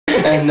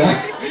And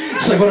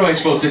she's like, what am I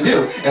supposed to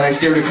do? And I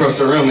stared across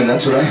the room, and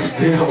that's what I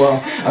did.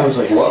 Well, I was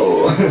like,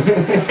 whoa.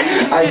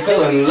 I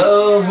fell in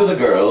love with a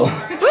girl.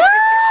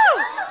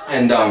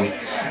 And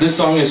this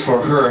song is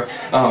for her.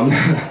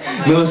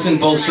 Millicent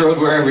Bolestrode,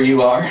 wherever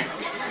you are.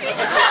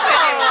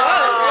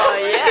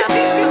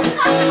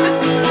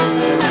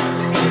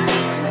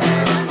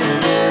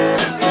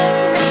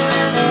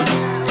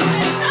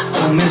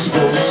 Oh, Miss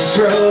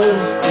Bolestrode.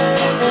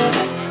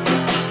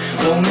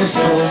 Oh, Miss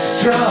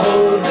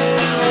Bolestrode.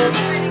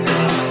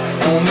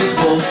 Oh, Miss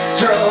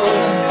Bolestrode.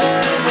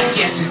 I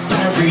guess it's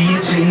time for you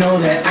to know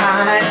that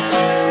I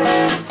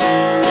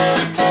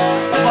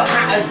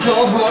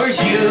adore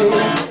you.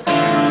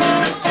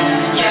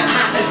 Yeah,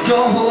 I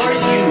adore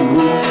you.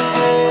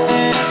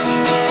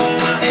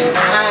 And I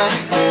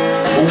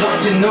want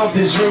to know if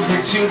there's room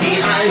for two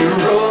behind your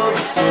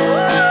robes.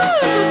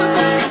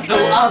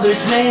 Though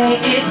others may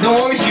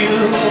ignore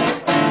you,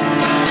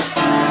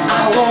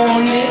 I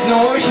won't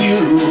ignore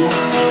you.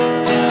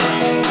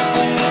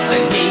 I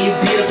gave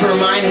beautiful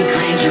mind and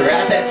creature.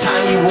 At that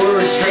time you were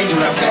a stranger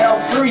when I fell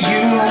for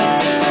you.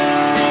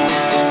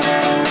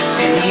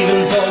 And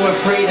even though I'm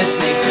afraid of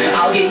snakes,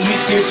 I'll get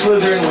used to your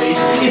slithering ways.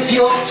 If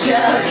you'll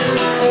just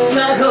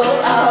snuggle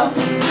up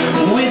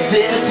with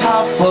this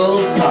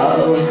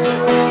Hufflepuff.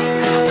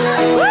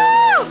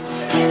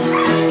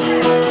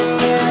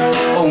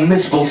 Oh,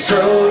 Miss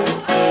Bolestrode.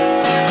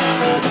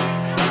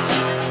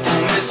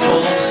 Miss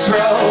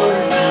Bolestrode.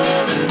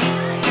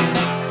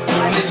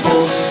 Miss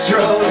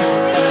Bolestrode.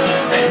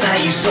 At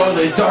night you saw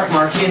the dark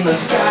mark in the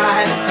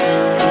sky.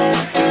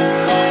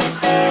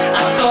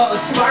 I saw a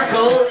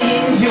sparkle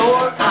in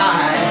your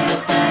eye,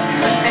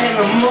 and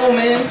the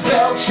moment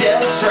felt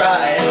just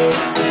right.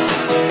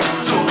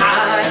 So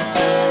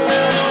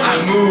I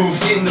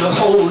moved in to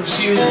hold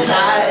you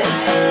tight,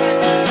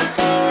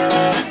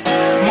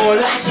 more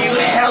like you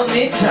held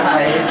me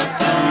tight.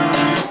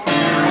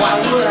 Why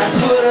would I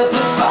put up a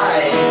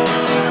fight?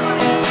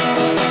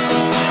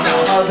 Now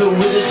other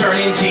women turn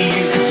into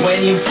you, cause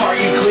when you fart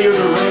you clear the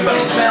room, but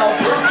I smell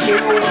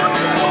perfume.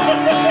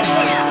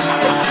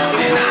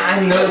 And I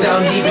know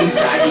down deep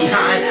inside,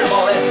 behind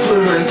all that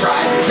slithering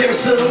pride,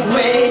 there's a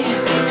way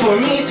for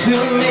me to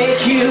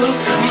make you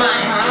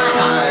mine.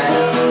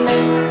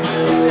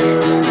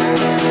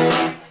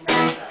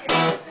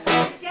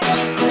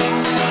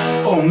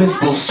 Oh, Miss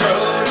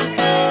Bolestrode.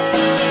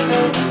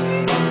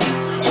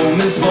 Oh,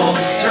 Miss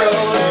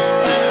Bolestrode.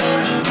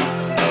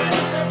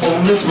 Oh,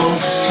 Miss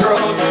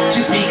Bolestrode.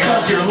 Just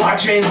because you're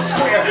large and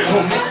square.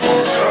 Oh, Miss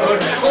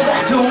Bolestrode. Oh,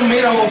 that don't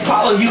mean I won't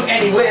follow you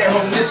anywhere.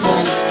 Oh, Miss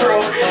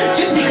Bolestrode.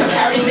 Just because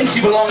Harry thinks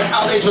you belong in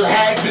holidays with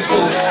hags, Miss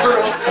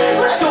Bolestrode.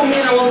 That don't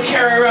mean I won't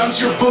carry around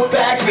your book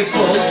bags, Miss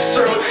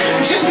Bolestrode.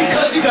 And just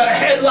because you got a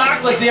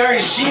headlock like the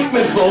Irish sheep,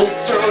 Miss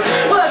Bolestrode.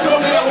 Well, that don't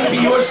mean I won't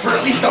be yours for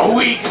at least a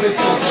week, Miss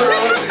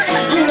Bolestrode.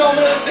 You know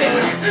what I'm saying?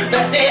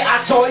 That day I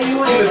saw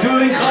you in the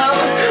dueling club.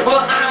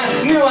 Well,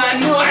 I knew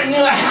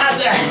I had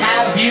to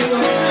have you.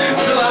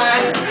 So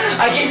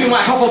I gave you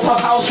my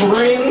Hufflepuff house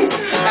ring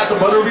at the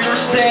butterbeer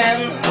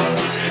stand.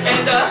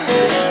 And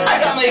I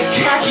got my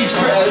khakis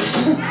pressed.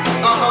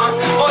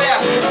 Oh yeah,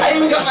 I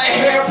even got my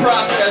hair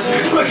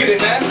processed. Look at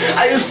it, man.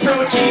 I use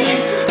protein,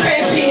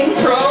 Pantene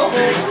Pro,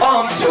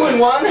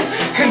 2-in-1,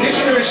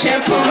 conditioner and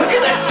shampoo. Look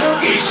at that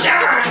silky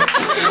shine.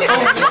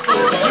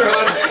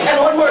 Oh, and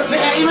one more thing,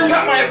 I even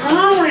got my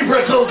brewery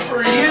bristle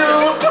for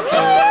you.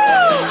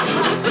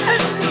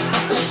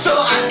 So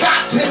I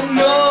got to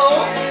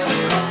know.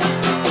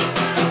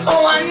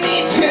 Oh, I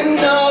need to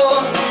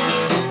know.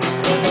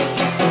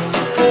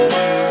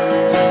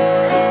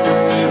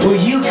 Will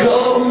you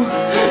go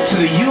to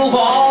the Yule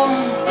Ball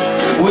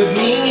with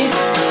me?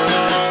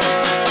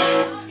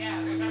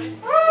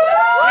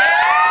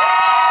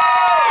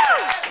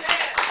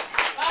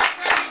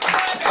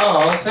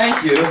 Oh,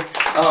 thank you.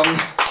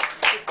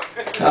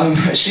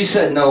 She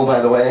said no, by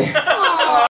the way.